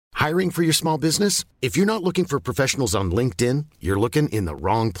Hiring for your small business? If you're not looking for professionals on LinkedIn, you're looking in the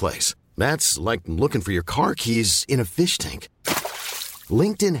wrong place. That's like looking for your car keys in a fish tank.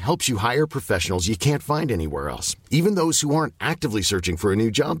 LinkedIn helps you hire professionals you can't find anywhere else, even those who aren't actively searching for a new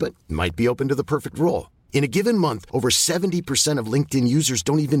job but might be open to the perfect role. In a given month, over 70% of LinkedIn users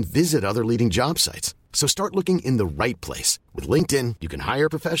don't even visit other leading job sites. So start looking in the right place. With LinkedIn, you can hire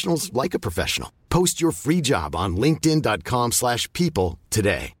professionals like a professional. Post your free job on linkedin.com/people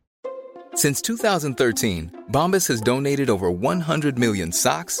today. Since 2013, Bombas has donated over 100 million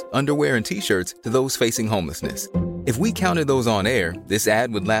socks, underwear, and T-shirts to those facing homelessness. If we counted those on air, this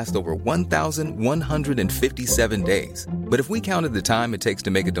ad would last over 1,157 days. But if we counted the time it takes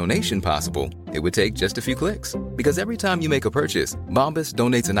to make a donation possible, it would take just a few clicks. Because every time you make a purchase, Bombas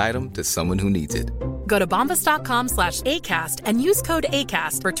donates an item to someone who needs it. Go to bombas.com/ACAST and use code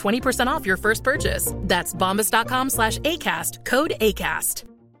ACAST for 20% off your first purchase. That's bombas.com/ACAST, code ACAST.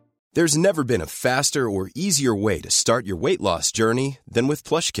 There's never been a faster or easier way to start your weight loss journey than with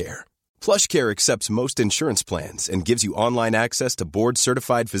PlushCare. PlushCare accepts most insurance plans and gives you online access to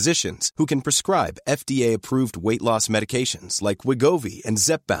board-certified physicians who can prescribe FDA-approved weight loss medications like Wegovy and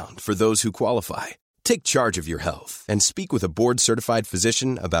Zepbound for those who qualify. Take charge of your health and speak with a board-certified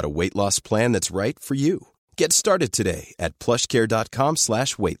physician about a weight loss plan that's right for you. Get started today at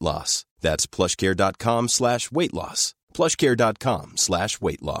plushcare.com/weight loss. That's plushcare.com/weight loss.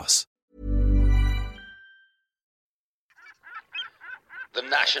 plushcare.com/weight loss. The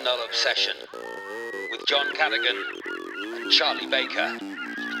National Obsession with John Cadigan and Charlie Baker.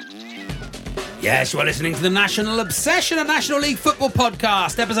 Yes, you are listening to The National Obsession, a National League football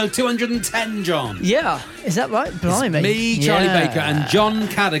podcast, episode 210, John. Yeah, is that right? Blimey. It's me, Charlie Baker, and John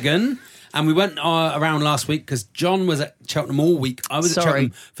Cadigan. And we went around last week because John was at Cheltenham all week. I was at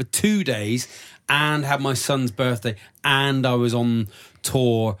Cheltenham for 2 days and had my son's birthday. And I was on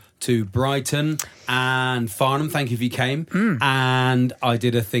tour to Brighton and Farnham. Thank you if you came. And I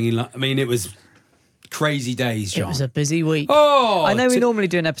did a thing it was crazy days, John. It was a busy week. Oh, I know we normally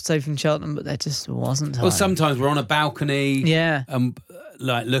do an episode from Cheltenham, but there just wasn't time. Well, sometimes we're on a balcony. Yeah.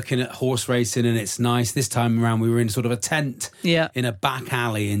 Like looking at horse racing, and it's nice. This time around, we were in sort of a tent in a back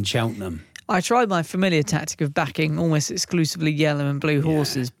alley in Cheltenham. I tried my familiar tactic of backing almost exclusively yellow and blue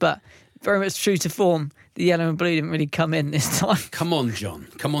horses, but very much true to form, the yellow and blue didn't really come in this time. Come on, John.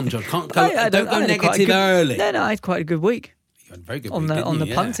 Can't go, don't go negative early. No, I had quite a good week. You had a very good on week, on the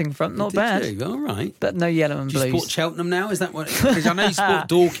punting front, not bad. You? All right. But no yellow and blues. Do you support Cheltenham now? Is that what? Because I know you support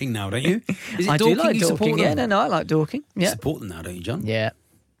Dorking now, don't you? Is it I Dorking do like you Dorking. support them? No, I like Dorking. Yeah. You support them now, don't you, John? Yeah.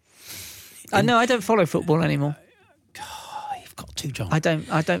 I know I don't follow football anymore. You've got to, John. I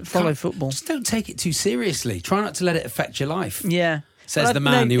don't follow football. Just don't take it too seriously. Try not to let it affect your life. Yeah. Says the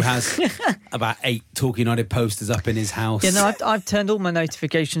man who has about 8 Talkie United posters up in his house. Yeah, no, I've turned all my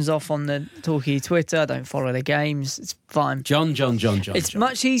notifications off on the Talkie Twitter. I don't follow the games. It's fine. John. It's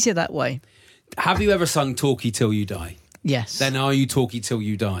much easier that way. Have you ever sung Talkie Till You Die? Yes. Then are you Talkie Till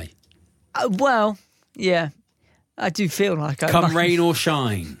You Die? Well, yeah. I do feel like I Come rain or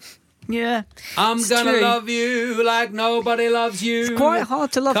shine. Yeah. I'm gonna love you like nobody loves you. It's quite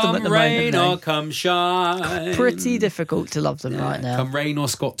hard to love them at the moment. Come rain or come shine. Pretty difficult to love them right now. Come rain or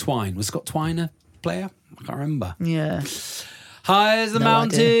Scott Twine. Was Scott Twine a player? I can't remember. Yeah. High as the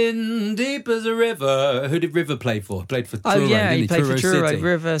mountain, deep as a river. Who did River play for? Played for Truro. Oh yeah, he played Truro for Truro. City.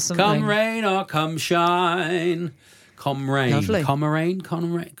 River something. Come rain or come shine. Come rain. Lovely. Connor Rain.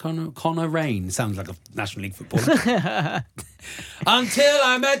 Sounds like a National League footballer. Until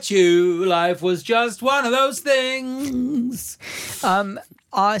I met you, life was just one of those things. I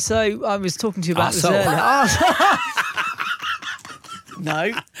was talking to you about this earlier.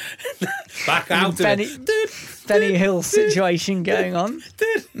 No. Back out of it. Benny Hill situation going on.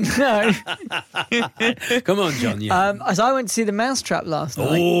 No. Come on, John. Yeah. As I went to see The Mousetrap last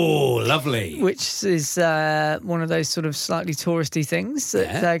night. Oh, lovely. Which is one of those sort of slightly touristy things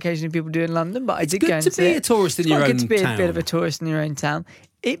that occasionally people do in London. But I did go and see it. It's good to be a tourist in your own town. It's good to be a bit of a tourist in your own town.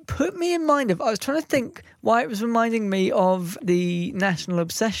 It put me in mind of... I was trying to think why it was reminding me of the National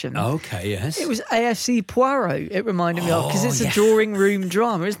Obsession. Okay, yes. It was AFC Poirot it reminded me of, because it's a drawing room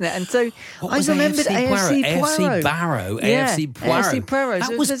drama, isn't it? And so I remembered AFC Poirot. AFC Barrow, yeah, AFC Poirot. AFC Poirot.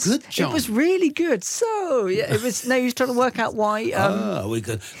 That was good, John. It was really good. So, yeah, it was... No, he was trying to work out why... we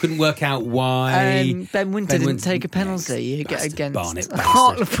couldn't work out why... Ben Winter didn't take a penalty against Barnet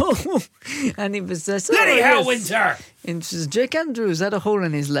Hartlepool. And it was... Bloody hell, Winter! It was Jake Andrews had a hole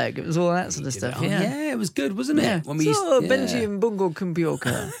in his leg. It was all that sort of stuff. Yeah, it was good, wasn't it? Yeah. When we Benji and Bungo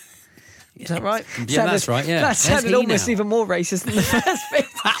Kumpioka. Is that right? Yeah, that's right, yeah. That sounded almost even more racist than the first bit.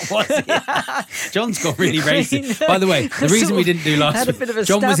 That was, yeah. John's got really racist. By the way, the reason we didn't do last week,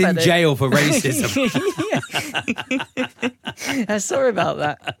 John was in jail for racism. Sorry about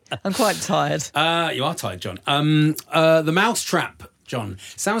that. I'm quite tired. You are tired, John. The Mousetrap, John.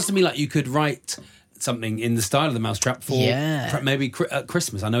 Sounds to me like you could write something in the style of the Mousetrap for maybe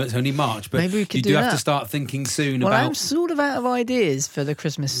Christmas. I know it's only March, but maybe we could you do have that. to start thinking soon well, about... I'm sort of out of ideas for the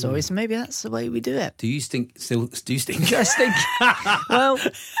Christmas story, so maybe that's the way we do it. Do you stink? I stink. Well,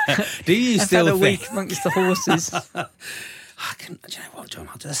 do you still had a think... week amongst the horses. Do you know what, John?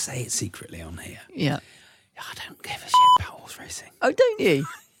 I'll just say it secretly on here. Yeah. I don't give a shit about horse racing. Oh, don't you?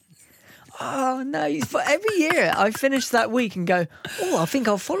 Oh, no. But every year I finish that week and go, I think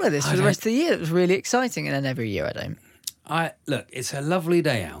I'll follow this for the rest of the year. It was really exciting. And then every year I don't. Look, it's a lovely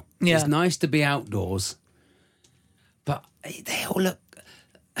day out. Yeah. It's nice to be outdoors. But they all look...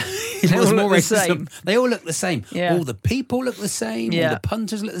 They all look the same. They all look the same. Yeah. All the people look the same. Yeah. All the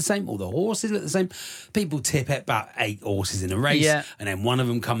punters look the same. All the horses look the same. People tip about 8 horses in a race, and then one of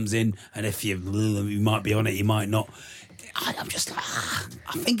them comes in, and if you might be on it, you might not. I'm just like,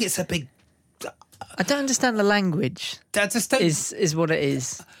 I think it's a big... I don't understand the language. Is what it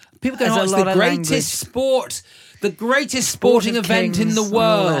is. People go, it's the greatest sport, the greatest sporting event in the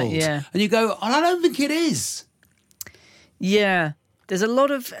world. Yeah. And you go, I don't think it is. Yeah. There's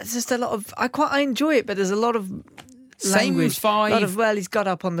just a lot of, I enjoy it, but there's a lot of language. Same 5. A lot of, he's got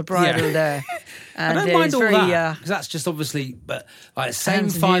up on the bridle there. And I don't mind all that, because that's just obviously, but like same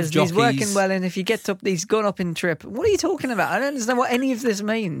 5 jockeys. He's working well, and if you get up, he's gone up in trip. What are you talking about? I don't understand what any of this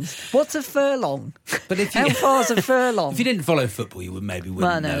means. What's a furlong? But how far's a furlong? If you didn't follow football, you wouldn't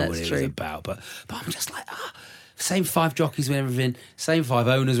know what it was about. But I'm just like, same 5 jockeys win everything, same 5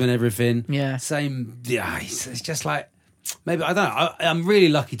 owners win everything. Yeah. It's just like, maybe, I don't know. I'm really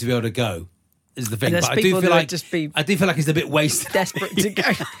lucky to be able to go. Is the thing, but I do feel like it's a bit wasted. Desperate to go.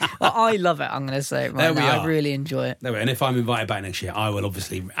 Well, I love it. I'm going to say it right now. I really enjoy it. And if I'm invited back next year, I will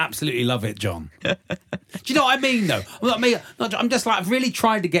obviously absolutely love it, John. Do you know what I mean, though? I'm just like, I've really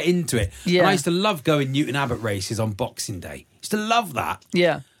tried to get into it. Yeah. And I used to love going Newton Abbot races on Boxing Day. Used to love that.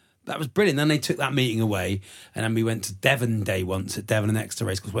 Yeah. That was brilliant. Then they took that meeting away, and then we went to Devon Day once at Devon and Exeter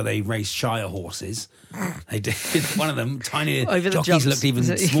Racecourse, where they raced Shire horses. They did one of them, tiny jockeys looked even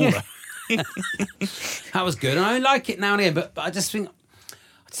smaller. That was good, and I like it now and again. But I just think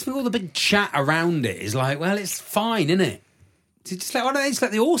all the big chat around it is like, well, it's fine, isn't it? Why don't they just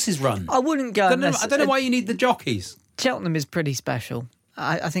let the horses run? I wouldn't go. I don't know why you need the jockeys. Cheltenham is pretty special.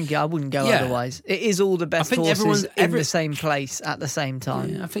 I think I wouldn't go otherwise. It is all the best horses in the same place at the same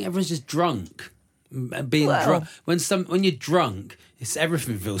time. Yeah, I think everyone's just drunk. Being drunk when you're drunk,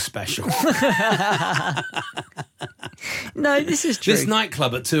 everything feels special. No, this is true. This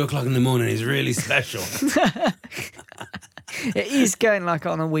nightclub at 2:00 in the morning is really special. It is going like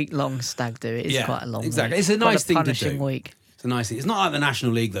on a week-long stag do. It is quite a long. Exactly. Week. It's a nice thing to do. Punishing week. It's a nice thing. It's not like the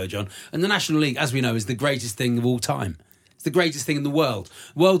National League though, John. And the National League, as we know, is the greatest thing of all time. It's the greatest thing in the world.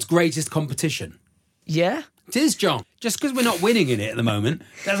 World's greatest competition. Yeah. It is, John. Just because we're not winning in it at the moment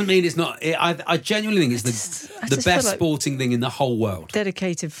doesn't mean it's not. I genuinely think it's the best sporting thing in the whole world.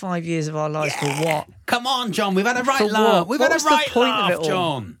 Dedicated 5 years of our lives for what? Come on, John. We've had a right laugh. We've had a right laugh,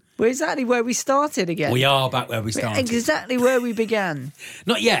 John. We're exactly where we started again. We are back where we started. Exactly where we began.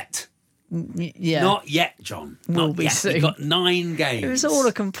 Not yet. Yeah. Not yet, John. We'll be soon. We've got 9 games. It was all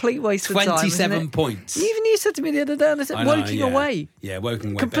a complete waste of time. 27 points. Even you said to me the other day, and I said, woking away. Yeah,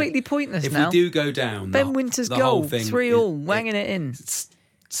 woking away. Completely pointless now. If we do go down, Ben Winter's goal, 3-3, wanging it in.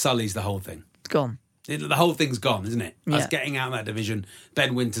 Sullies the whole thing. It's gone. The whole thing's gone, isn't it? Yeah. Us getting out of that division,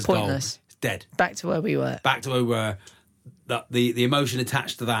 Ben Winter's goal is dead. Back to where we were. Back to where we were. The emotion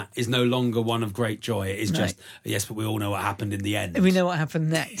attached to that is no longer one of great joy. It is just, yes, but we all know what happened in the end. We know what happened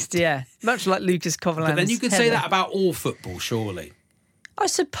next, yeah. Much like Lucas Coverland's But then you could say that about all football, surely. I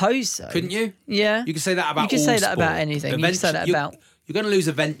suppose so. Couldn't you? Yeah. You could say that about all sport. You could say that about anything. You could say that about... You're going to lose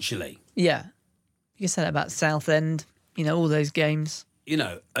eventually. Yeah. You could say that about Southend, all those games.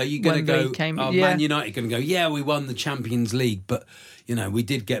 Are you going to go, Man United going to go, yeah, we won the Champions League, but, we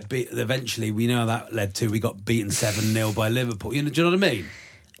did get beat. Eventually, we know how that led to, we got beaten 7-0 by Liverpool. Do you know what I mean?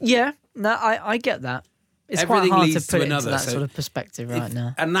 Yeah, no, I get that. It's Everything quite hard leads to put to another, into that sort of perspective right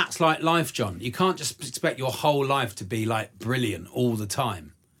now. And that's like life, John. You can't just expect your whole life to be like brilliant all the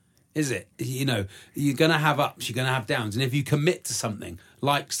time, is it? You're going to have ups, you're going to have downs. And if you commit to something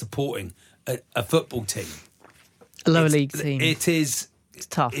like supporting a football team, a lower league team, it's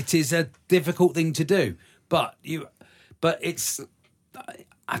tough. It is a difficult thing to do, but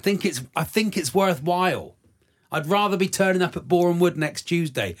I think it's worthwhile. I'd rather be turning up at Boreham Wood next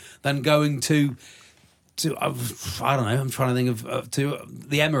Tuesday than going to I don't know, I'm trying to think of to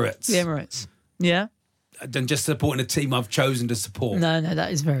the Emirates. The Emirates. Yeah. Than just supporting a team I've chosen to support. No,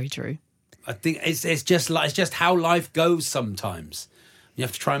 that is very true. I think it's just how life goes sometimes. You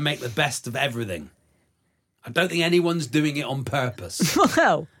have to try and make the best of everything. I don't think anyone's doing it on purpose.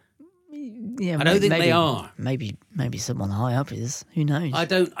 Well, yeah, I don't think they are. Maybe someone high up is. Who knows? I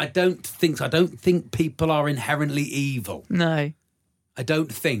don't think people are inherently evil. No. I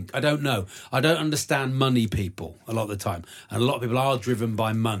don't know. I don't understand money people a lot of the time. And a lot of people are driven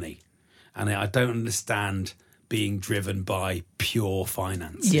by money. And I don't understand being driven by pure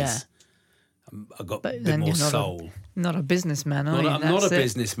finances. Yeah. I've got a bit more soul. Not a businessman, are you? I'm not a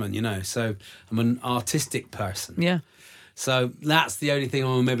businessman, so I'm an artistic person. Yeah. So that's the only thing,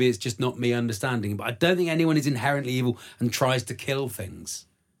 or maybe it's just not me understanding. But I don't think anyone is inherently evil and tries to kill things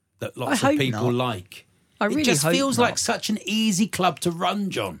that lots of people like. I really it just hope feels not. like such an easy club to run,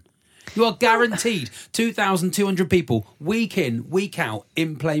 John. You are guaranteed 2,200 people week in, week out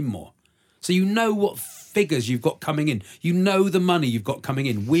in Plainmoor. So you know what figures you've got coming in. You know the money you've got coming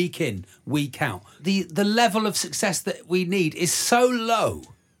in, week week out. The level of success that we need is so low.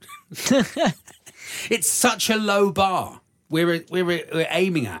 It's such a low bar we're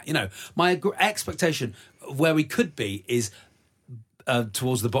aiming at. My expectation of where we could be is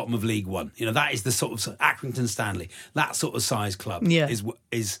towards the bottom of League One. That is the sort of Accrington Stanley, that sort of size club. Yeah.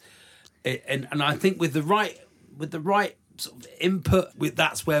 And I think with the right sort of input,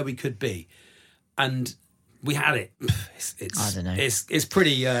 that's where we could be. And we had it. I don't know. It's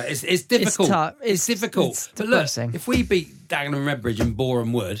pretty. It's difficult. It's difficult. It's but look, depressing. if we beat Dagenham Redbridge and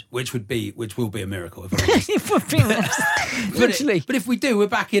Boreham Wood, which will be a miracle. If I'm honest. It would be literally. But if we do, we're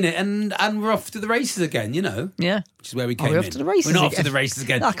back in it, and we're off to the races again. Yeah. Which is where we came we're in. off to the races We're not again. off to the races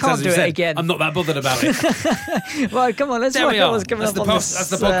again. I can't As do I it said, again. I'm not that bothered about it. Right, come on, let's There work we out are. what's coming That's up the on that's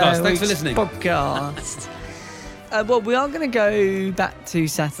the podcast. Thanks for week's listening. Podcast. Well, we are going to go back to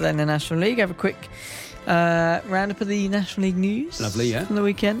Saturday in the National League. Have a quick roundup of the National League news. Lovely, yeah. From the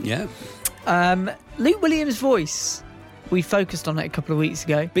weekend. Yeah. Luke Williams' voice. We focused on it a couple of weeks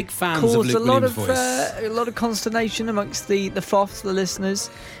ago. Big fans Caused of Luke Williams' voice. A lot of consternation amongst the FOFs, the listeners.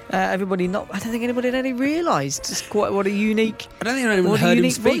 I don't think anybody had any realised just quite what a unique. I don't think anyone heard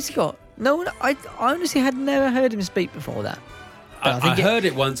him speak. Voice he got. No, I honestly had never heard him speak before that. I heard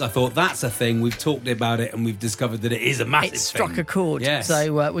it once. I thought that's a thing. We've talked about it and we've discovered that it is a massive thing. It struck a chord. Yes.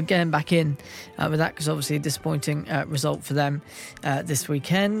 So we're getting back in with that because obviously a disappointing result for them this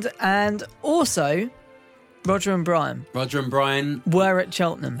weekend. And also, Roger and Brian were at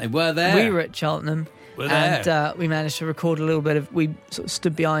Cheltenham. They were there. We were at Cheltenham. And we managed to record a little bit of. We sort of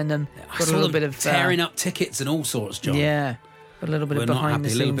stood behind them. Got a little bit of tearing up tickets and all sorts, John. Yeah. A little bit of behind the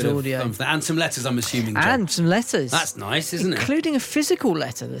scenes audio. And some letters, I'm assuming, John. And some letters. That's nice, isn't it? Including a physical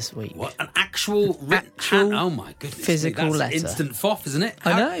letter this week. What? An actual oh my goodness. Physical letter. Instant FOF, isn't it?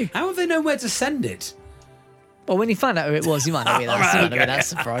 I know. How have they known where to send it? Well, when you find out who it was, you might not be that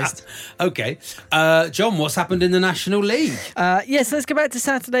surprised. Okay. John, what's happened in the National League? Yes, let's go back to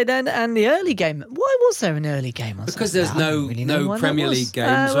Saturday then and the early game. Why was there an early game on Because Saturday? there's no Premier League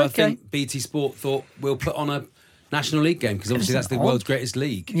game, so okay. I think BT Sport thought we'll put on a National League game because obviously that's the world's greatest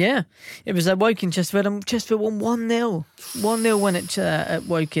league. Yeah. It was Woking Chesterfield and Chesterfield won 1-0. 1-0 when at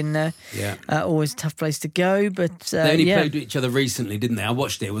Woking there. Yeah. Always a tough place to go, but they only played each other recently, didn't they? I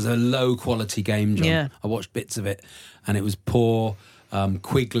watched it. It was a low quality game, John. Yeah. I watched bits of it and it was poor.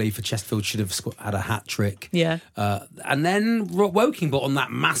 Quigley for Chesterfield should have had a hat trick. Yeah. And then Woking bought on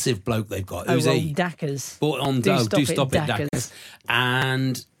that massive bloke they've got. Who's he? Dackers. Bought on Do Stop It, Dackers.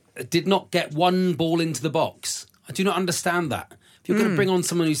 And did not get one ball into the box. I do not understand that. If you're going to bring on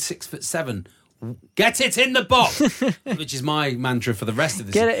someone who's 6'7", get it in the box, which is my mantra for the rest of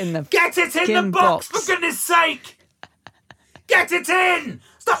this. Get it in the box, for goodness sake! Get it in!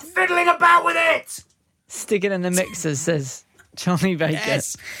 Stop fiddling about with it! Stick it in the mixer, says Charlie Baker.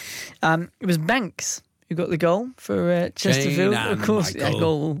 Yes. It was Banks who got the goal for Chesterfield. Jane Of course, Michael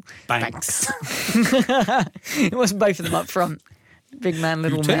goal. Banks. It wasn't both of them up front. Big man,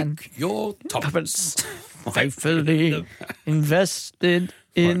 little man. Take your tuppence. Faithfully invested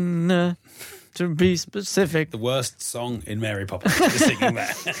in, to be specific. The worst song in Mary Poppins. You're singing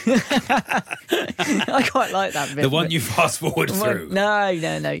there. I quite like that bit. The one you fast forward through.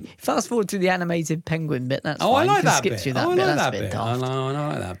 No. Fast forward to the animated penguin bit. That's fine. I like that skip bit. through that I bit. like That's that a bit bit. daft. I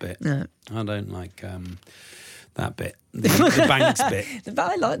like that bit. No. I don't like that bit. The Banks bit.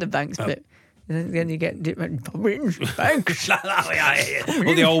 I like the Banks bit. then you get thanks.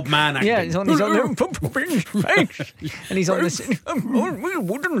 Or the old man. Yeah, he's on thanks, and he's on this. And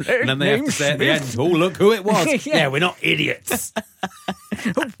then they have to say at the end, "Oh, look who it was." Yeah, we're not idiots.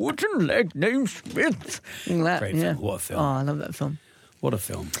 A wooden leg named Smith. Great film. What a film! Oh, I love that film. What a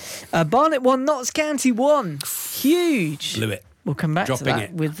film. Barnet won, Notts County won. Huge. Blew it. We'll come back to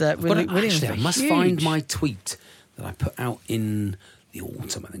that with Luke Williams. Actually, I must find my tweet that I put out in the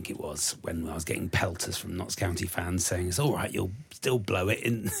autumn, I think it was, when I was getting pelters from Notts County fans saying, it's all right, you'll still blow it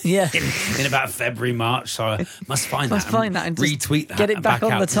in about February, March. So I must find that and retweet that. Get it back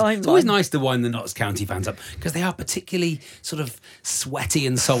on the timeline. It's always nice to wind the Notts County fans up because they are particularly sort of sweaty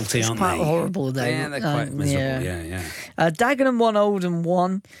and salty, aren't they? It's quite horrible, though. Yeah, they're quite miserable. Yeah. Dagenham won, Oldham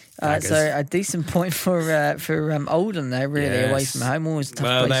won. So a decent point for Oldham there, really, away from home. Always a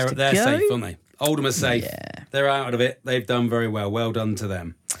tough place to they're go. safe, aren't they? Oldham are safe. Yeah. They're out of it. They've done very well. Well done to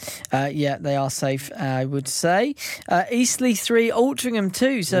them. They are safe, I would say. Eastleigh 3, Altrincham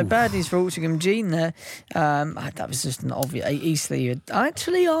 2. So bad news for Altrincham Gene there. That was just an obvious. Eastleigh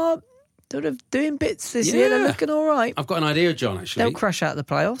actually are sort of doing bits this year. They're looking all right. I've got an idea, John, actually. They'll crash out of the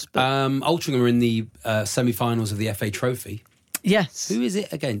playoffs. But... Altrincham are in the semi-finals of the FA Trophy. Yes. Who is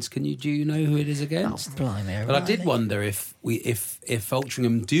it against? Do you know who it is against? Oh, blimey. But I did wonder if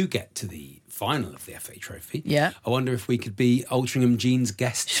Altrincham do get to the final of the FA Trophy. Yeah. I wonder if we could be Altrincham Gene's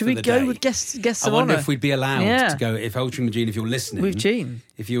guests. Should we go with guests of I wonder honour? if we'd be allowed to go. If Altrincham Gene, if you're listening, with Gene,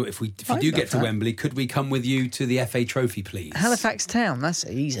 if you do get to Wembley, could we come with you to the FA Trophy, please? Halifax Town, that's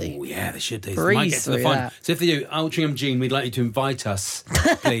easy. Oh yeah, they should. They might get to the final. So if they do, Altrincham Gene, we'd like you to invite us,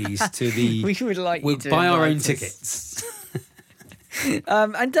 please, to the. We would like you to buy our own us. tickets.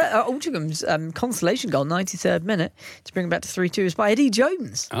 And Altingham's consolation goal, 93rd minute, to bring it back to 3-2 is by Eddie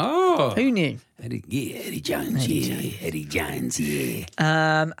Jones. Oh. Who knew? Eddie Jones, Eddie Jones, yeah.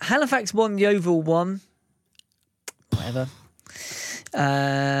 Halifax 1, Yeovil 1. Whatever.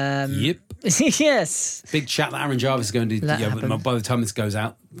 Yep. Yes. Big chat that Aaron Jarvis is going to do. By the time this goes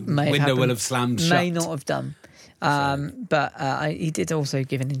out, window will have slammed shut. May not have done. But he did also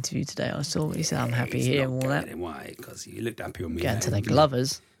give an interview today. I saw he said, I'm happy here and all that. Why? Because he looked happy on me. Getting to the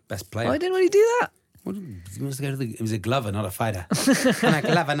Glovers. Best player. Why didn't he do that? Well, he wants to go to he was a Glover, not a fighter. I'm a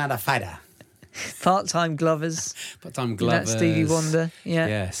Glover, not a fighter. Part-time Glovers. Part-time Glovers. That's Stevie Wonder. Yeah.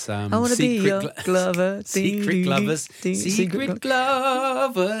 Yes. I want to be your Glover. Secret Glovers. Secret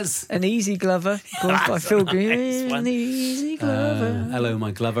Glovers. An Easy Glover. Of course, by Phil Green. An Easy Glover. Hello,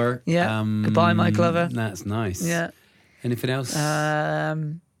 my Glover. Yeah. Goodbye, my Glover. That's nice. Yeah. Anything else?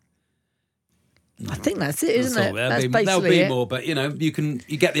 I think that's it, isn't it? That's basically there'll be it. more, but you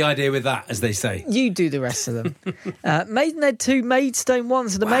get the idea with that, as they say. You do the rest of them. Maidenhead 2, Maidstone 1.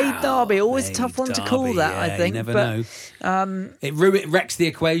 So the Maid Derby, always a tough one to call that, I think. You never know. It wrecks the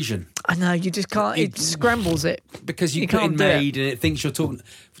equation. I know, you just can't. It scrambles it. Because you put in Maid and it thinks you're talking.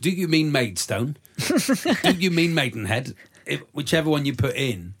 Do you mean Maidstone? Do you mean Maidenhead? Whichever one you put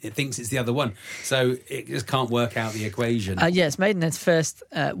in, it thinks it's the other one. So it just can't work out the equation. Yes, Maidenhead's first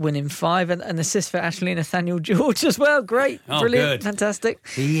win in 5 and an assist for Ashley Nathaniel George as well. Great. Brilliant. Good. Fantastic.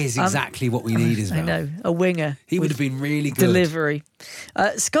 He is exactly what we need as well. I know. A winger. He would have been really good. Delivery.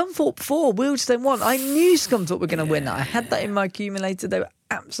 Scunthorpe 4, Wealdstone 1. I knew Scunthorpe were going to win that. I had that in my accumulator. They were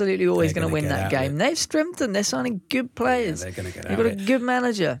absolutely always going to win that game. They've strengthened. They're signing good players. Yeah, they're going to get They've got a good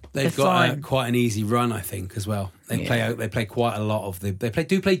manager. They've got quite an easy run, I think, as well. They play quite a lot of the. They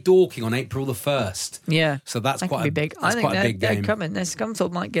play Dorking on April the 1st. Yeah, so that's quite a big. I think they're coming. Their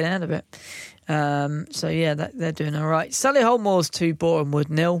Scunthorpe might get out of it. So yeah, they're doing all right. Solihull Moors 2,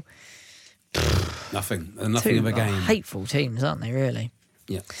 Borehamwood 0. Nothing of a game. Hateful teams, aren't they? Really.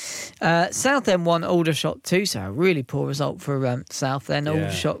 Yeah. Southend 1, Aldershot 2. So a really poor result for Southend.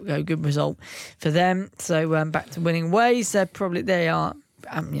 Aldershot, good result for them. So back to winning ways. They are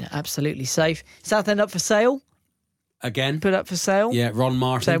absolutely safe. Southend up for sale. Again, put up for sale. Yeah, Ron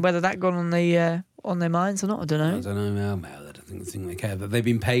Martin. So whether that got on their minds or not, I don't know. I don't know. I don't think they care. But they've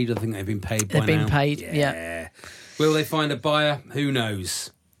been paid. I think they've been paid. They've been paid. Yeah. Will they find a buyer? Who knows?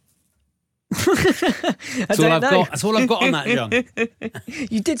 That's all I've got. That's all I've got on that, John.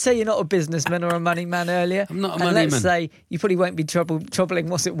 You did say you're not a businessman or a money man earlier. I'm not a money man. Let's say you probably won't be troubling.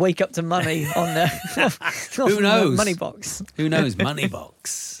 Wake up to money on the Who knows? Money box. Who knows? Money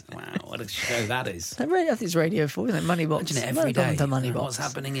box. Wow, what a show that is. I think it's Radio 4, isn't it? Money box. Imagine it every day. To money box. What's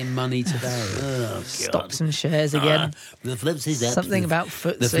happening in money today? Oh, stocks and shares again. The flip is up. Something about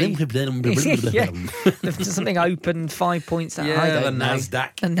FTSE. Something opened 5 points. I don't know.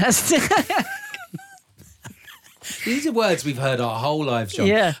 NASDAQ. The NASDAQ. These are words we've heard our whole lives, John.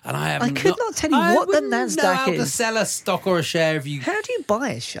 Yeah. And I could not tell you what the NASDAQ know how is. to sell a stock or a share if you. How do you you buy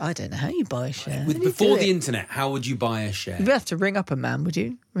a share? I don't know how you buy a share. Before the internet, how would you buy a share? You'd have to ring up a man, would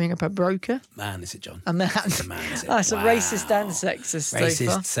you? Ring up a broker? Man, is it, John? A man. It's a man, is it? Oh, it's Wow. a racist and sexist.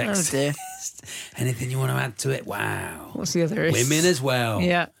 Racist, so far. sexist. Oh dear. Anything you want to add to it? Wow. What's the other? Women as well.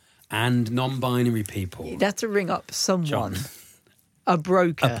 Yeah. And non-binary people. You'd have to ring up someone. John. A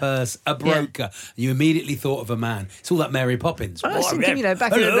broker. A broker. You immediately thought of a man. It's all that Mary Poppins. I was thinking,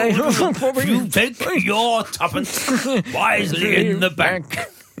 back in the day. You take your tuppence wisely in the bank.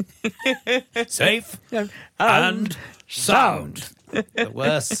 Safe and sound. The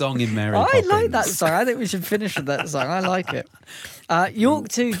worst song in Mary Poppins. I like that song. I think we should finish with that song. I like it. York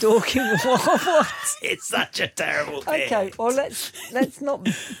 2 Dorking what? It's such a terrible thing. Okay, well let's not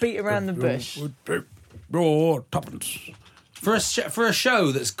beat around the bush. Your tuppence. For a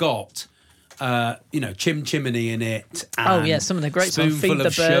show that's got, Chim Chimney in it. And some of the great songs. Spoonful Feed the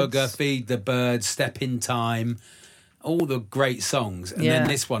of Sugar, Birds. Feed the Birds, Step in Time, all the great songs, and then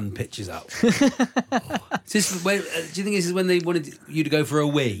this one pitches up. Do you think this is when they wanted you to go for a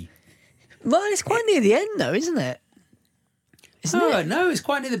wee? Well, it's quite near the end, though, isn't it? No, it's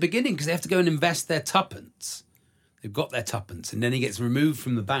quite near the beginning because they have to go and invest their tuppence. They've got their tuppence, and then he gets removed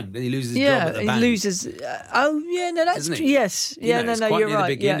from the bank. Then he loses his job at the bank. Yeah, he loses. That's true. Yes. Yeah, it's no, quite you're near the right.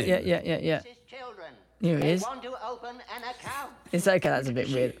 beginning. Yeah. Here he is. Want to open an account. It's okay, that's a bit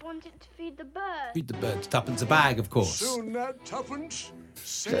weird. Wanted to feed the bird. Feed the birds, tuppence a bag, of course. Soon that tuppence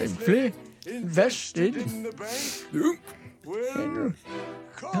Safely invested in the bank will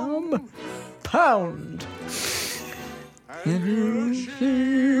come pound. and you'll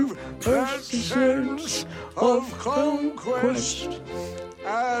achieve that sense of conquest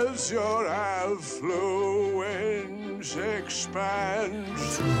as your affluence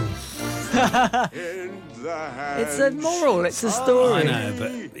expands in the hands. It's a moral, it's a story. I know,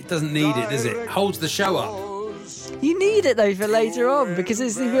 but it doesn't need it, does it? It holds the show up. You need it though for later on because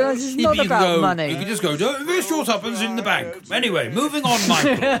it's not about money. You can just go, don't invest your tuppence in the bank. Anyway, moving on,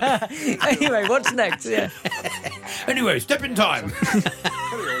 Michael. Anyway, what's next? Yeah. Anyway, Step in Time.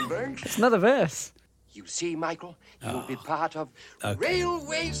 It's another verse. You see, Michael, you'll be part of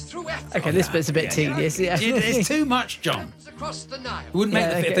Railways Through Africa. Okay, this bit's a bit tedious. Yeah. It's too much, John. Across the Nile. Wouldn't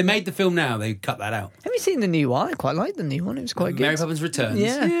make if they made the film now, they'd cut that out. Have you seen the new one? I quite like the new one. It was quite good. Mary Poppins Returns.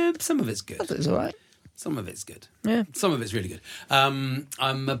 Yeah. Some of it's good. I thought it was all right. Some of it's good. Yeah. Some of it's really good. I'm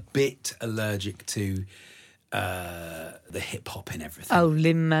a bit allergic to the hip hop in everything. Oh,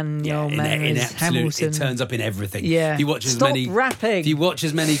 Lin-Manuel Hamilton. It turns up in everything. Yeah. If you watch Stop rapping. If you watch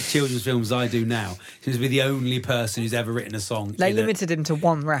as many children's films as I do now, he seems to be the only person who's ever written a song. They limited him to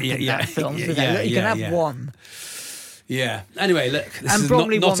one rap in that film. You can have one. Yeah. Anyway, look, this And is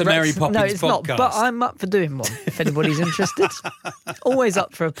probably not a one Mary Rex- Poppins No, it's podcast. not. But I'm up for doing one. If anybody's interested, always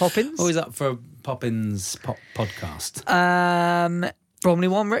up for a Poppins. Always up for a Poppins podcast. Bromley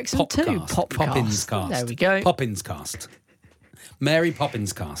 1, Wrexham 2. Poppins cast. There we go. Poppins cast. Mary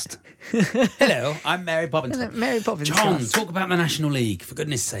Poppins cast. Hello, I'm Mary Poppins. Mary Poppins John, cast. talk about the National League, for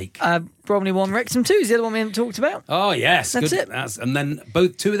goodness sake. Bromley 1, Wrexham 2 is the other one we haven't talked about. Oh, yes. That's good. it. And then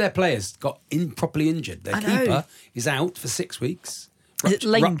two of their players got improperly injured. Their keeper is out for 6 weeks. Is it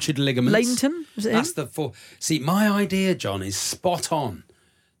Ruptured ligaments. Leighton? Was it That's him? the four. See, my idea, John, is spot on.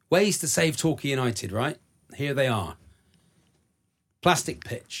 Ways to save Torquay United, right? Here they are. Plastic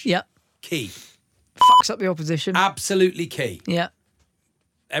pitch. Yeah. Key. Fucks up the opposition. Absolutely key. Yeah.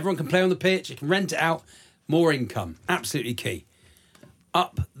 Everyone can play on the pitch. You can rent it out. More income. Absolutely key.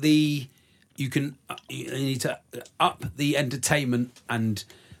 You need to up the entertainment and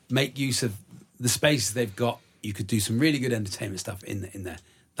make use of the spaces they've got. You could do some really good entertainment stuff in there.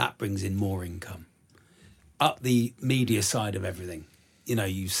 That brings in more income. Up the media side of everything.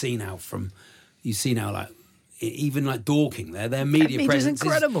 You've seen how like even like Dorking, their media presence is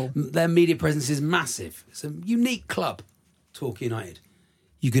incredible. Their media presence is massive. It's a unique club, Torquay United.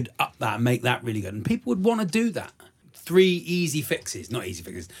 You could up that and make that really good, and people would want to do that. 3 easy fixes, not easy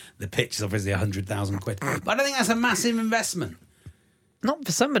fixes. The pitch is obviously £100,000, but I don't think that's a massive investment. Not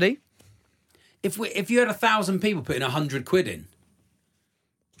for somebody. If you had 1,000 people putting £100 in,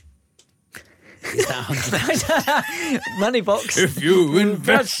 is that 100,000? Money box. If you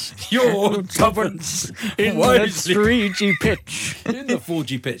invest your tuppence in wisely. 3G pitch. In the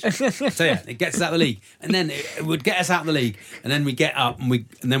 4G pitch. So yeah, it gets us out of the league. And then it would get us out of the league. And then we get up and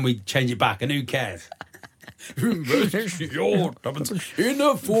then we change it back. And who cares? Invest your tuppence in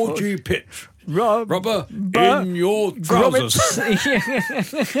a 4G pitch. Rubber in your trousers.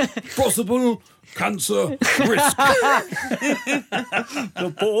 Possible cancer risk.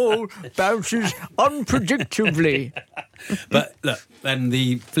 The ball bounces unpredictably. But look, then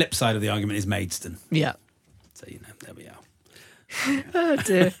the flip side of the argument is Maidstone. Yeah. So, there we are. Oh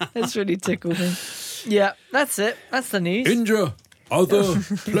dear, that's really tickled me. Yeah, that's it. That's the news. Injure other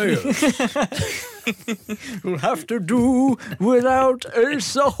players. We'll have to do without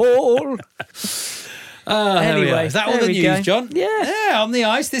Asa Hall. Anyway, is that all the news, John? Yeah. On the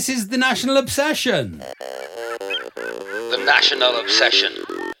ice, this is the National Obsession. The National Obsession.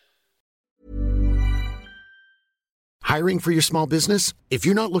 Hiring for your small business? If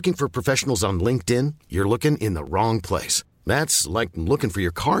you're not looking for professionals on LinkedIn, you're looking in the wrong place. That's like looking for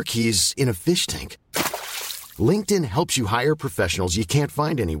your car keys in a fish tank. LinkedIn helps you hire professionals you can't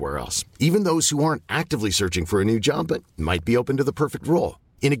find anywhere else, even those who aren't actively searching for a new job but might be open to the perfect role.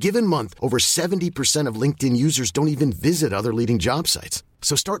 In a given month, over 70% of LinkedIn users don't even visit other leading job sites.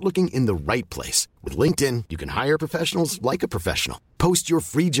 So start looking in the right place. With LinkedIn, you can hire professionals like a professional. Post your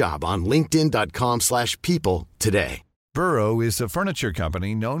free job on linkedin.com/people today. Burrow is a furniture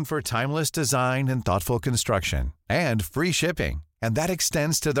company known for timeless design and thoughtful construction, and free shipping, and that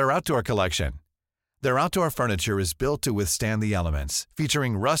extends to their outdoor collection. Their outdoor furniture is built to withstand the elements,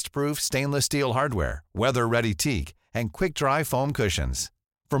 featuring rust-proof stainless steel hardware, weather-ready teak, and quick-dry foam cushions.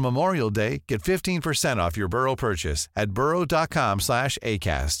 For Memorial Day, get 15% off your Burrow purchase at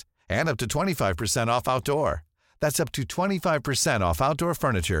burrow.com/acast, and up to 25% off outdoor. That's up to 25% off outdoor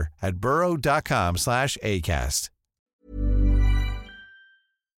furniture at burrow.com/acast.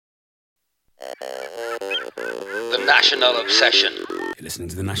 The National Obsession. You're listening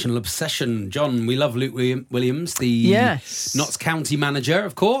to the National Obsession. John, we love Luke Williams, the Notts County manager,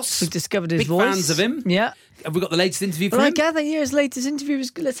 of course. We've discovered his Big voice. fans of him. Yeah. Have we got the latest interview from Well, I him? gather his latest interview was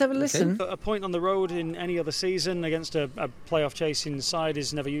good. Let's have a listen. A point on the road in any other season against a playoff chasing side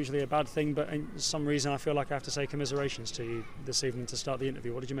is never usually a bad thing, but for some reason I feel like I have to say commiserations to you this evening to start the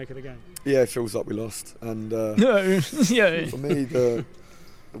interview. What did you make of the game? Yeah, it feels like we lost, and Yeah. for me,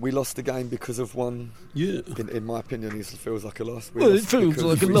 we lost the game because of one. Yeah. In my opinion, it feels like a loss. It feels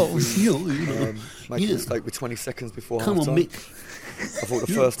like a loss. Made a mistake with 20 seconds before Come on, half-time. Mick. I thought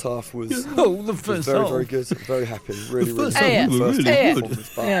the first half was the first very, half. very good. Very happy. Really, really half happy. was First really half good.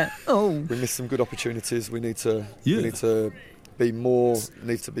 performance, but we missed some good opportunities. We need to be more.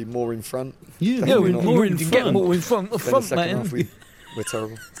 Need to be more in front. Get more in front. The front, second man. half, we're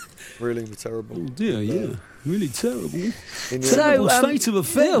terrible. Really, we're terrible. Oh dear, yeah. Really terrible. State of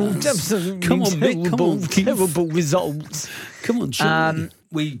affairs. Absolutely Come on, Mick, come on. terrible results. Come on, John.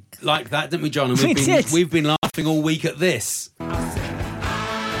 We like that, didn't we, John? And we've been laughing all week at this.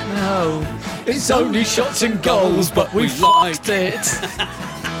 No, it's only shots and goals, but we fucked it.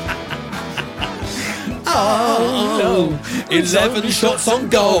 Oh no, 11 shots on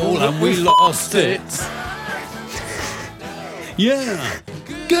goal and we lost it. Yeah.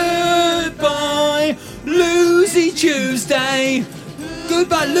 Goodbye, Losey Tuesday.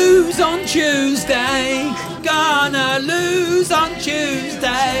 Goodbye, lose on Tuesday. Gonna lose on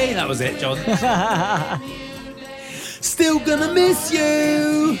Tuesday. That was it, John. Still gonna miss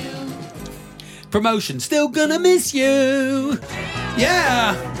you. Promotion, still gonna miss you.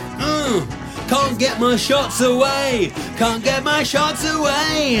 Yeah. Can't get my shots away. Can't get my shots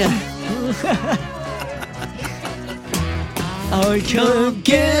away. I can't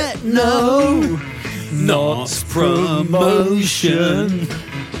get no Notts promotion.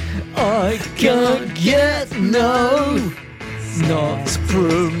 I can't get no Notts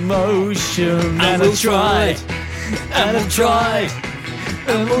promotion. And we'll try. And we'll try.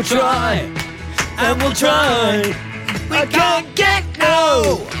 And we'll try. And we'll try. We can't get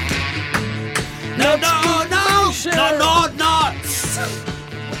no. No, Notts.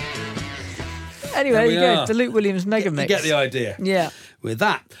 Anyway, there you go. The Luke Williams Megamix. You get the idea. Yeah. With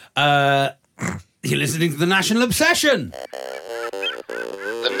that, you're listening to the National Obsession.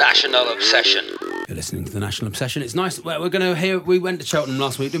 The National Obsession. You're listening to the National Obsession. It's nice. Well, we're going to hear. We went to Cheltenham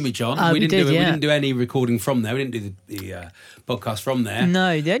last week, didn't we, John? We didn't do any recording from there. We didn't do the podcast from there.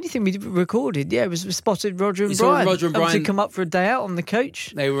 No, the only thing we recorded, was we spotted Roger and You saw Brian. Roger and Brian. Obviously come up for a day out on the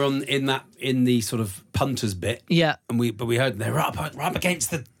coach. They were in the sort of punters bit. Yeah. And we heard they were up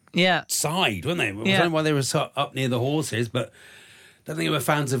against the side, weren't they? I don't know why they were so up near the horses, but I don't think they were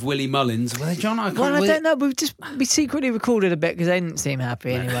fans of Willie Mullins. Were they, John? I don't know. We secretly recorded a bit because they didn't seem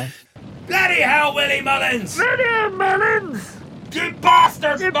happy anyway. Bloody hell, Willie Mullins! Bloody hell, Mullins! You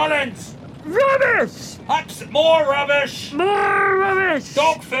bastard, Mullins! Rubbish! More rubbish! More rubbish!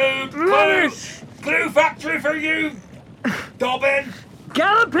 Dog food! Rubbish! Glue factory for you, Dobbin!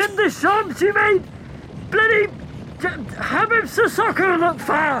 Gallop in the sun, you mean? Bloody... Have him soccer look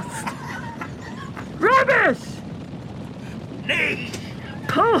fast! Rubbish! Niche!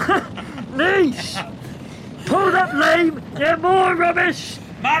 Niche! Pull that lame! More rubbish!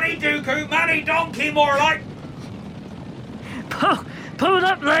 Manny Dooku, Manny Donkey, more like! pulled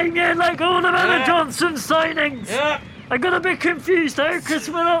up lane here like all the Miller Johnson signings. Yeah. I got a bit confused though, because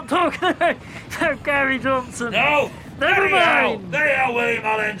we're not talking about Gary Johnson. No. Never mind. Bloody hell, Willie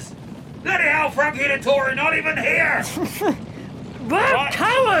Mullins. Bloody hell, Frankie the Tory, not even here. What?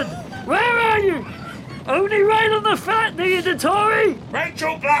 Coward! Where are you? Only right on the fat, do you, the Tory?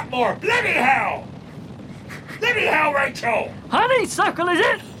 Rachel Blackmore, bloody hell. Bloody hell, Rachel. Honeysuckle, is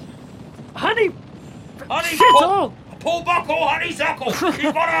it? Honey... Paul Buckle, honeysuckle.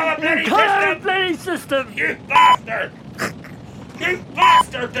 You've got to have a bloody You've got to have a system. bloody system. You bastard. You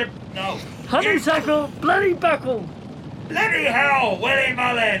bastard. No. Honeysuckle, bloody buckle. Bloody hell, Willie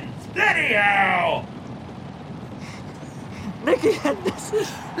Mullins. Bloody hell. Nicky Henderson.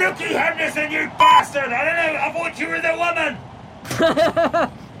 Nicky Henderson, you bastard. I don't know. I thought you were the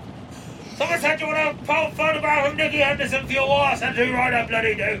woman. Someone said you want to photograph of Nicky Henderson for your horse, and do right, I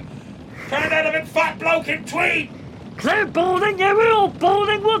bloody do. Trying to make a big fat bloke in tweed. Claire Balding, yeah, we're all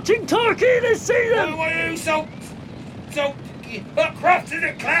balding watching Torquay this season. Why are you so Crofts, is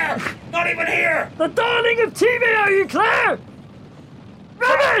it Claire? Not even here. The darling of TV, are you, Claire?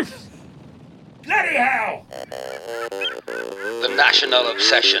 Rubbish! Bloody hell! The National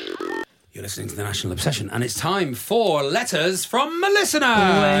Obsession. You're listening to The National Obsession, and it's time for letters from a listener.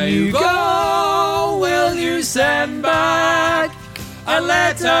 When you go, will you send back a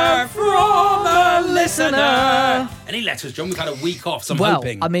letter from a listener? Any letters, John? We've had a week off, so I'm Well,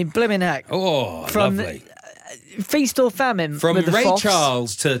 hoping. I mean, blimmin' heck. Oh, From lovely. Feast or Famine From with the Ray Fox.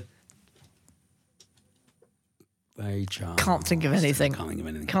 Charles to... Ray Charles. Can't think of anything. Can't think of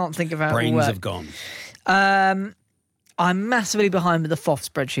anything. Can't think of how it Brains will have work. gone. I'm massively behind with the FOF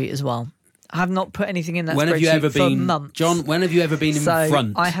spreadsheet as well. I have not put anything in that When spreadsheet have you ever for been... months. John, when have you ever been in So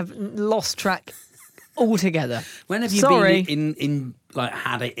front? I have lost track altogether. When have you Sorry. been in like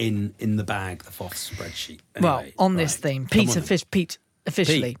had it in the bag, the FOF spreadsheet? Well, Anyway, on this theme, Pete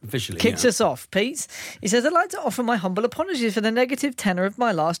officially kicks us off. Pete, he says, I'd like to offer my humble apologies for the negative tenor of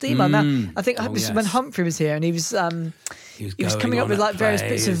my last email. Now, I think this is when Humphrey was here, and he was coming up with like various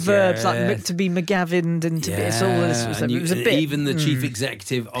bits of verbs, like to be McGavined and to be all this sort of stuff. It was a bit. Even the chief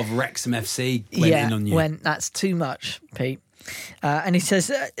executive of Wrexham FC went in on you. That's too much, Pete. And he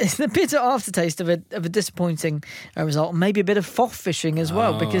says it's a bitter aftertaste of a disappointing result, maybe a bit of FOF fishing as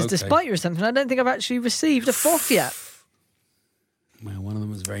well, because despite your assumption, I don't think I've actually received a FOF yet. Well, one of them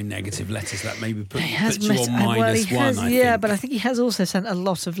was very negative letters. That maybe put you on -1. I think. But I think he has also sent a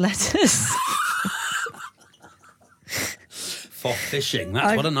lot of letters. FOF fishing.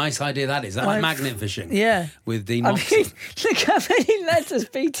 That's what a nice idea that is. That like magnet fishing. Yeah. With Dean I Moxon. mean, look how many letters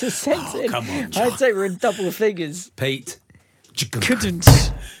Peter sent in. Come on, John. I'd say we're in double figures. Pete. Couldn't.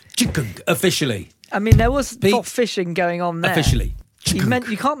 Officially. I mean, there was FOF fishing going on there. Officially.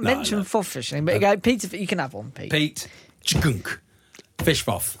 You can't mention FOF fishing, but Peter, you can have one, Pete. Pete. Fish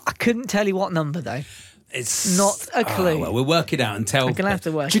FOF. I couldn't tell you what number, though. It's not a clue. Well, we'll work it out and tell. I'm going to have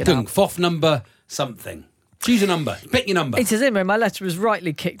to work it out. FOF number something. Choose a number. Pick your number. It says, anyway, my letter was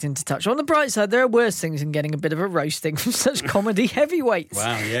rightly kicked into touch. On the bright side, there are worse things than getting a bit of a roasting from such comedy heavyweights.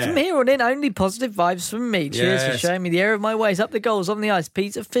 Wow, yeah. From here on in, only positive vibes from me. Cheers for showing me the error of my ways. Up the goals on the ice.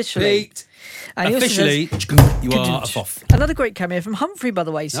 Pete, officially. Pete. And Officially, says, you are a FOF. Another great cameo from Humphrey, by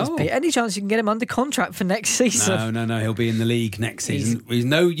the way, says Pete. Any chance you can get him under contract for next season? No. He'll be in the league next season. He's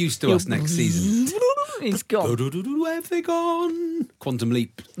no use to us next season. He's gone. Where have they gone? Quantum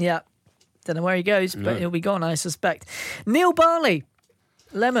leap. Yeah. Don't know where he goes, but he'll be gone, I suspect. Neil Barley.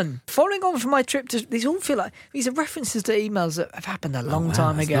 Lemon. Following on from my trip to... These all feel like... These are references to emails that have happened a long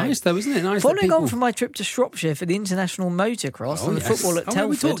time ago. Nice, though, isn't it? Nice. Following on from my trip to Shropshire for the international motocross and the football at Telford.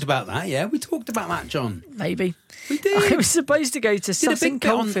 We talked about that, yeah. We talked about that, John. Maybe. We did. I was supposed to go to Sutton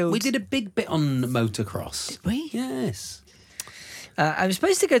Coldfield. We did a big bit on motocross. Did we? Yes. I was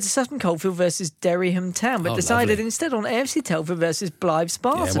supposed to go to Sutton Coldfield versus Derryham Town, but decided instead on AFC Telford versus Blythe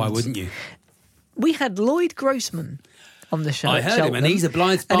Spartans. Yeah, why wouldn't you? We had Lloyd Grossman on the show. I heard him, and he's a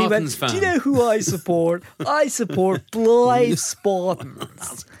Blythe Spartans fan. Do you know who I support? I support Blythe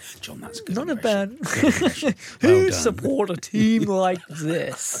Spartans. John, that's good. Not a bad. Well Who done. support a team like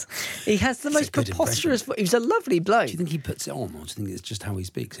this? He has the most preposterous. He was a lovely bloke. Do you think he puts it on, or do you think it's just how he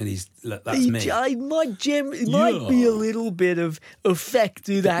speaks? And that's me. It might be a little bit of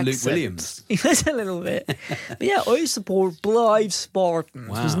affected accent. Luke Williams. He has a little bit. But yeah, I support Blythe Spartans.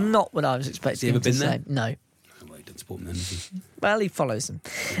 Wow. Was not what I was expecting Has he ever him to been say. there? No. support them. Well, he follows them.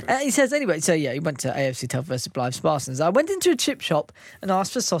 He says, anyway, so yeah, he went to AFC Tough vs. Blythe Spartans. I went into a chip shop and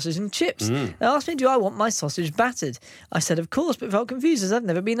asked for sausage and chips. They asked me, do I want my sausage battered? I said, of course, but felt confused as I've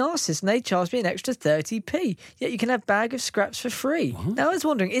never been asked this, and they charged me an extra 30p. Yet you can have bag of scraps for free. What? Now, I was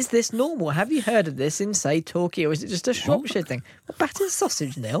wondering, is this normal? Have you heard of this in, say, Torquay, or is it just a Shropshire thing? What battered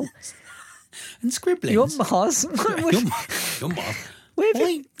sausage, Neil? And scribblings. You're Mars. You're Mars. Where have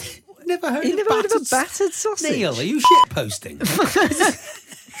you... Never heard of a battered sausage? Neil, are you shit posting?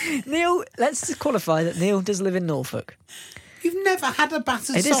 Neil, let's just qualify that Neil does live in Norfolk. You've never had a battered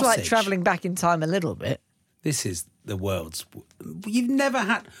sausage? It is like travelling back in time a little bit. This is the world's... You've never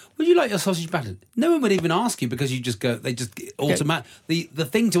had... Would you like your sausage battered? No one would even ask you because you just go... They just automatic... The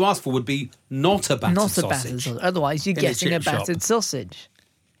thing to ask for would be not a battered sausage. Not a battered sausage. Otherwise, you're getting a battered sausage.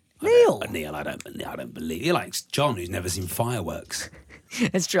 Neil! Neil, I don't believe... You're like John, who's never seen fireworks.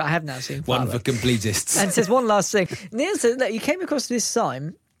 It's true, I have now seen one fireworks. For completists. And says one last thing. Neil said that he came across this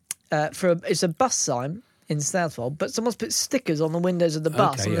sign it's a bus sign in Southwold, but someone's put stickers on the windows of the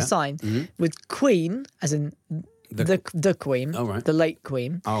bus on the sign with Queen, as in the Queen, the late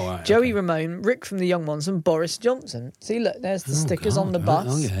Queen, Joey Ramone, Rick from the Young Ones, and Boris Johnson. See, look, there's the stickers on the bus.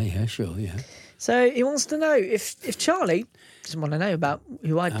 Oh yeah, sure. So he wants to know if Charlie doesn't want to know about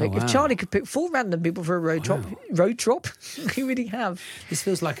who I'd pick. If Charlie could pick 4 random people for a road trip, who would he have? This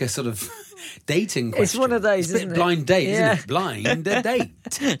feels like a sort of dating question. It's one of those, isn't it? Blind date, isn't it? Blind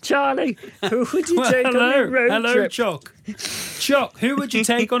date. Charlie, who would you take on a road trip? Hello, Chuck. Chuck, who would you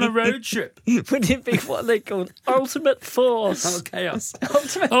take on a road trip? Would it be what they call Ultimate Force? Oh, chaos.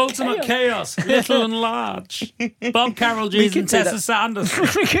 Ultimate chaos. Little and large. Bob Carroll, and Tessa Sanderson.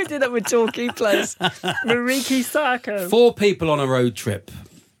 We could do that with Torquay Place. Mariki Sarko. 4 people on a road trip.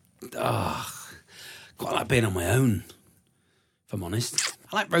 Quite like being on my own, if I'm honest.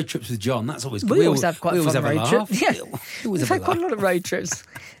 I like road trips with John. That's always good. We always have quite fun road trips. Yeah, we've had quite a lot of road trips.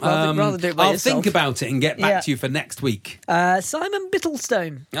 Rather do it by yourself. Think about it and get back to you for next week. Simon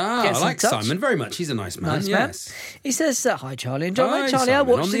Bittlestone. I like Simon very much. He's a nice man. Yes. He says, hi, Charlie and John. Hi, Charlie, Simon, I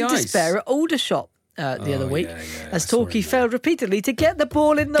watched In Despair at Aldershot the other week as Torquay failed repeatedly to get the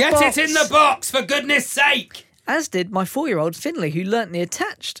ball in the box. Get it in the box, for goodness sake! As did my 4-year-old Finley, who learnt the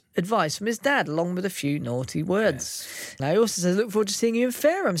attached advice from his dad, along with a few naughty words. Yes. Now, he also says, look forward to seeing you in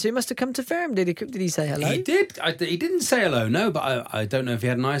Fareham. So he must have come to Fareham. Did he say hello? He did. He didn't say hello, no, but I don't know if he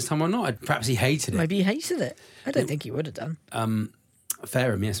had a nice time or not. Perhaps he hated it. Maybe he hated it. I don't think he would have done.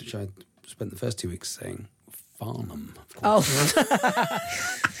 Fareham, yes, which I spent the first 2 weeks saying. Farnham, of course. Oh.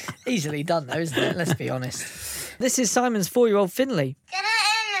 Easily done, though, isn't it? Let's be honest. This is Simon's 4-year-old Finley. Get it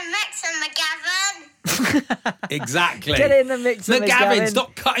in the mix, McGavin. Exactly. Get in the mix, McGavin.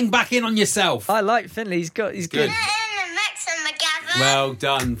 Stop cutting back in on yourself. I like Finley. He's good. Get it in the mix, McGavin. Well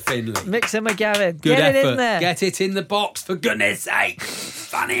done, Finley. Mixer McGavin. Good Get effort. it in there. Get it in the box, for goodness sake.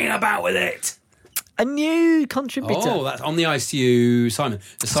 Fannying about with it. A new contributor. Oh, that's on the ICU. Simon.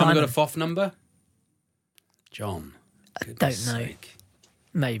 Has Simon got a FOF number? John. I don't know. Sake.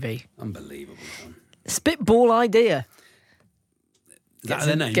 Maybe. Unbelievable, John. Spitball idea. Is that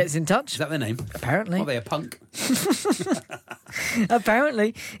their name? Gets in touch. Is that their name? Apparently. Are they a punk?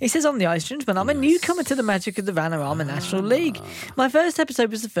 Apparently. He says on the ice but I'm a newcomer to the magic of the Vanarama National League. My first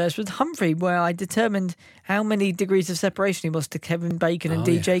episode was the first with Humphrey, where I determined how many degrees of separation he was to Kevin Bacon and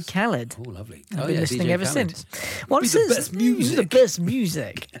DJ Khaled. Oh, lovely. I've been listening DJ ever Khaled. since. Once the best music. The best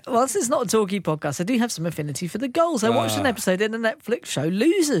music. Whilst it's not a Torquay podcast, I do have some affinity for the goals. I watched an episode in the Netflix show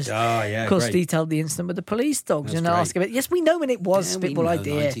Losers. Oh, yeah, of course, great. detailed the incident with the police dogs. And I ask about, yes, we know when it was Spitball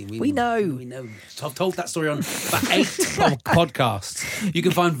idea. We know. I've told that story on about 8 podcasts. You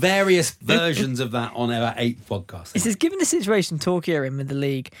can find various versions of that on our 8 podcasts. It says, given the situation Torquay are in with the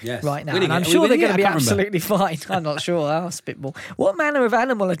league right now, and I'm Are we sure they're winning going to it? be I can't absolutely fine. I'm not sure. I'll spitball. What manner of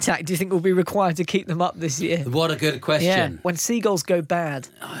animal attack do you think will be required to keep them up this year? What a good question. Yeah, when seagulls go bad.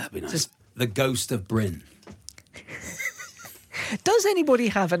 Oh, that'd be nice. The ghost of Bryn. Does anybody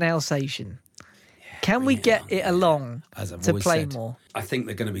have an Alsatian? Can we get it along to play more? I think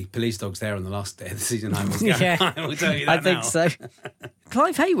they're going to be police dogs there on the last day of the season. I will tell you that I think so.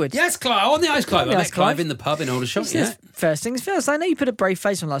 Clive Hayward. Yes, Clive. On the ice, Clive. I met Clive in the pub in Aldershot. Yeah. First things first. I know you put a brave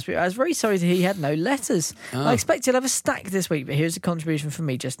face on last week. I was very sorry that he had no letters. I expect he'll have a stack this week, but here's a contribution from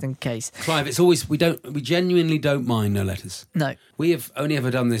me just in case. Clive, it's always we genuinely don't mind no letters. No. We have only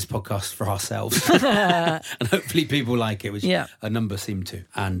ever done this podcast for ourselves, and hopefully people like it, which a number seem to.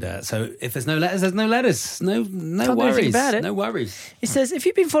 And so if there's no letters, there's no letters. No worries about it. No worries. It says, if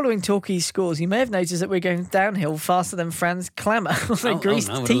you've been following Torquay's scores, you may have noticed that we're going downhill faster than Franz Klammer.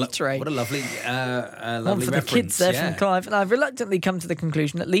 greased tea tray. What a lovely One for the reference. kids there from Clive. And I've reluctantly come to the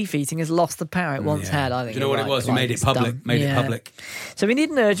conclusion that leaf eating has lost the power it once had. I think. Do you know what it was? We made it public. It public. So we need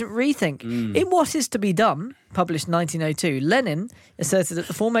an urgent rethink. In What Is to Be Done, published 1902, Lenin asserted that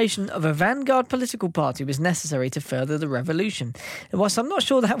the formation of a vanguard political party was necessary to further the revolution. And whilst I'm not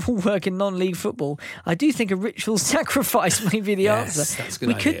sure that will work in non-league football, I do think a ritual sacrifice may be the answer. That's a good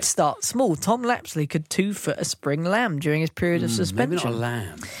we idea. could start small. Tom Lapsley could 2-foot a spring lamb during his period of suspension. Maybe not a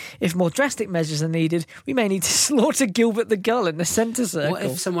lamb. If more drastic measures are needed, we may need to slaughter Gilbert the gull in the centre circle. What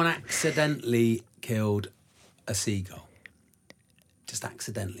if someone accidentally killed a seagull? Just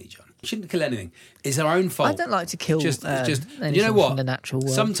accidentally, John. You shouldn't kill anything. It's our own fault. I don't like to kill anything you know what? from the natural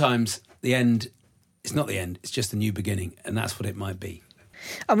world. Sometimes the end, it's not the end, it's just a new beginning, and that's what it might be.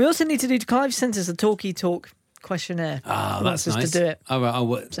 And we also need to do, Clive sent us a Talkie Talk questionnaire. Ah, He that's wants us nice. to do it. Oh,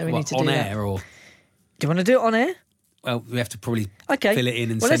 right, So we need to on do air that. or... Do you want to do it on air? Well, we have to probably Okay. fill it in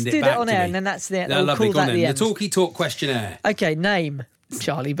and well, send let's it do back that on to air, me. and then that's the end. No, We'll lovely. call Go on that then. the The end. Talkie Talk questionnaire. Okay, name.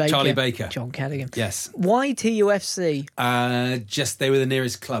 Charlie Baker. Charlie Baker. John Cadigan. Yes. Why TUFC? Just they were the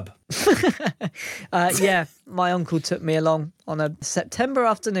nearest club. Yeah, my uncle took me along on a September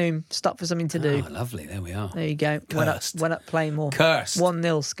afternoon, stopped for something to do. Oh, lovely. There we are. There you go. Cursed. Went up Playmore. Cursed.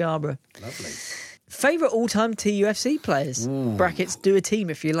 1-0 Scarborough. Lovely. Favourite all-time TUFC players? Brackets, do a team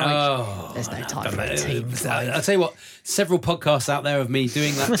if you like. Oh, There's no time for a team. I'll tell you what, several podcasts out there of me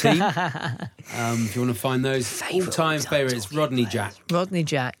doing that team. If you want to find those, all-time favourite is Rodney Jack. Rodney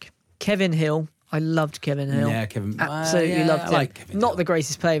Jack. Kevin Hill. I loved Kevin Hill. Yeah, Kevin. Absolutely loved him. I like Kevin Not Hill. the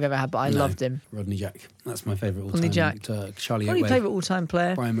greatest player I've ever had, but I loved him. Rodney Jack. That's my favourite all-time. Rodney Jack. Charlie Only Oakway. favourite all-time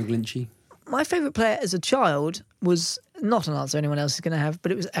player. Brian McGlinchey. My favourite player as a child was not an answer anyone else is going to have,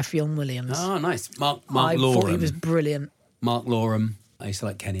 but it was Effiong Williams. Oh, nice. Mark I Loram. thought he was brilliant. Mark Loram. I used to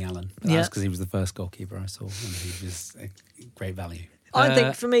like Kenny Allen. But Yeah. That's because he was the first goalkeeper I saw, and he was a great value. I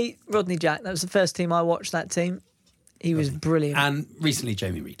think for me, Rodney Jack, that was the first team I watched, that team. He was brilliant. And recently,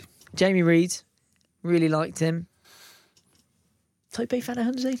 Jamie Reid. Jamie Reid, really liked him. Tope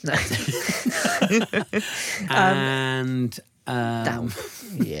Fanahanzi? No. And...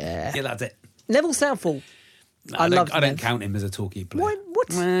 yeah. Yeah, that's it. Neville Southall. No, I loved I don't Nev. count him as a talkie player. Why? What?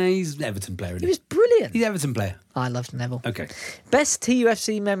 Well, he's an Everton player, isn't He was brilliant. He's an Everton player. I loved Neville. Okay. Best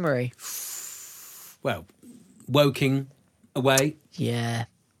TUFC memory? Well, Woking away. Yeah.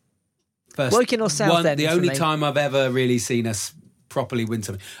 First Woking or Southend The for only me. time I've ever really seen us properly win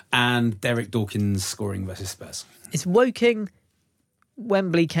something. And Derek Dawkins scoring versus Spurs. It's Woking,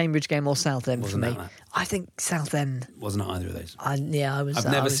 Wembley, Cambridge game or Southend for Wasn't me. that? I think Southend. Wasn't either of those. I was. I've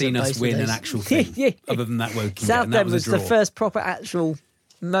I never was seen at us both of win an those. actual thing Yeah. other than that Woking game. Southend That was was a the draw. first proper actual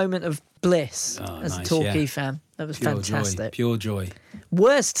moment of bliss as nice, a Torquay yeah. fan. That was Pure fantastic. Joy, pure joy.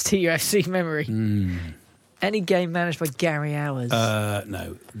 Worst TUFC memory? Any game managed by Gary Hours?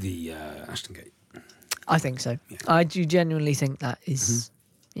 No, the Ashton Gate. I think so. Yeah. I do genuinely think that is,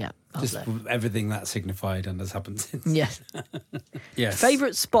 Just everything that signified and has happened since. Yes. Yes.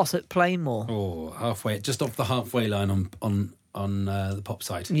 Favourite spot at Playmore? Oh, halfway, just off the halfway line on the pop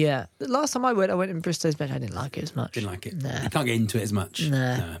side. Yeah. The last time I went in Bristow's bench. I didn't like it as much. Didn't like it. Nah. You can't get into it as much.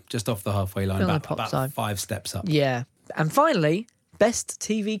 Nah. No, just off the halfway line, On the about, pop about side. 5 steps up. Yeah. And finally, best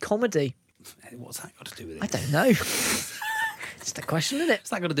TV comedy? What's that got to do with it? I don't know. It's the question, isn't it? What's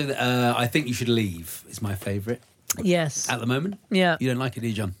that got to do with it? I Think You Should Leave is my favourite Yes. at the moment. Yeah. You don't like it, do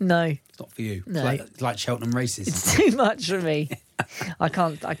you, John? No. It's not for you. No. It's like Cheltenham Races. It's too much for me. I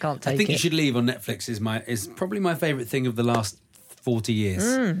can't take I Think it. You Should Leave on Netflix is probably my favourite thing of the last 40 years.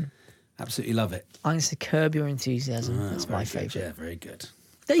 Absolutely love it. I'm going to say Curb Your Enthusiasm. That's my Very good, favourite. Yeah, very good.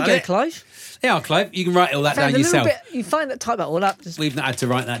 There you That go, it? Clive. Yeah, Clive, you can write all that Found down a little yourself. bit. You find that type that all up. Just, We've not had to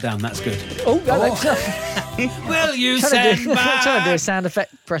write that down. That's good. oh, Will you trying send to do a back sound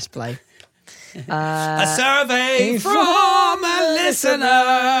effect press play. a survey from a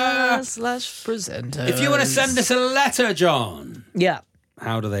listener? / presenter. If you want to send us a letter, John, Yeah.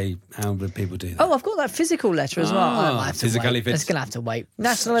 how do people do that? Oh, I've got that physical letter as well. Ah, I might have to physically wait. fit. It's going to have to wait.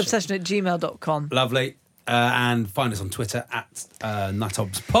 nationalobsession@gmail.com. Lovely. And find us on Twitter at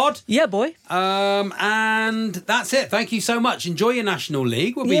NutObsPod. Yeah, boy. And that's it. Thank you so much. Enjoy your National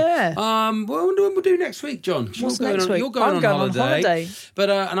League. We'll be, Yeah. what we'll do next week, John? 'Cause What's you're going next on, week? You're going I'm on going on holiday. holiday. But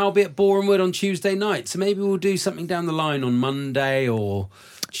and I'll be at Borehamwood on Tuesday night. So maybe we'll do something down the line on Monday or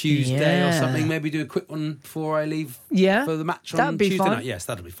Tuesday or Yeah. something. Maybe do a quick one before I leave Yeah. for the match on That'd be Tuesday fine. night. Yes,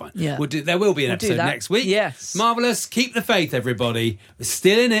 that'll be fine. Yeah. There will be an We'll do episode that. next week. Yes. Marvellous. Keep the faith, everybody. We're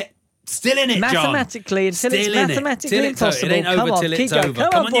still in it. Still in it, John. Mathematically, until it's Still in it. mathematically Till it's impossible. It ain't over Come on, till keep it's going. over.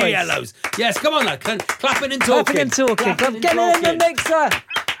 Come Come on, on, you boys. yellows. Yes, come on, lad. Clapping and talking. Clapping and talking. Clapping and Get in the talking. mixer.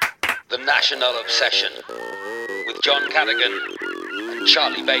 The National Obsession with John Cadigan and and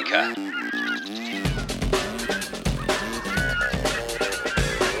Charlie Baker.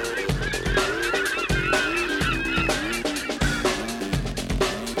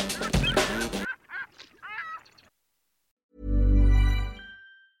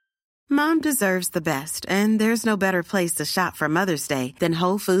 Mom deserves the best, and there's no better place to shop for Mother's Day than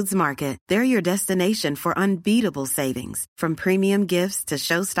Whole Foods Market. They're your destination for unbeatable savings, from premium gifts to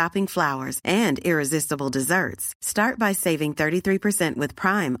show-stopping flowers and irresistible desserts. Start by saving 33% with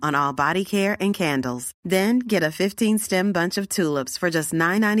Prime on all body care and candles. Then get a 15-stem bunch of tulips for just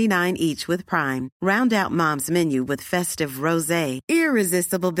 $9.99 each with Prime. Round out Mom's menu with festive rosé,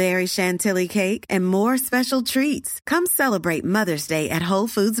 irresistible berry chantilly cake, and more special treats. Come celebrate Mother's Day at Whole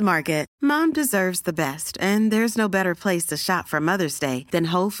Foods Market. Mom deserves the best, and there's no better place to shop for Mother's Day than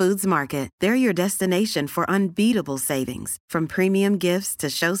Whole Foods Market. They're your destination for unbeatable savings, from premium gifts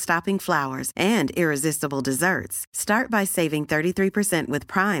to show-stopping flowers and irresistible desserts. Start by saving 33% with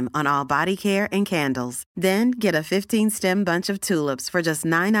Prime on all body care and candles. Then get a 15-stem bunch of tulips for just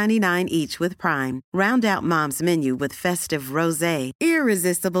 $9.99 each with Prime. Round out Mom's menu with festive rosé,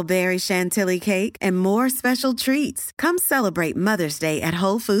 irresistible berry chantilly cake, and more special treats. Come celebrate Mother's Day at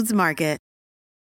Whole Foods Market.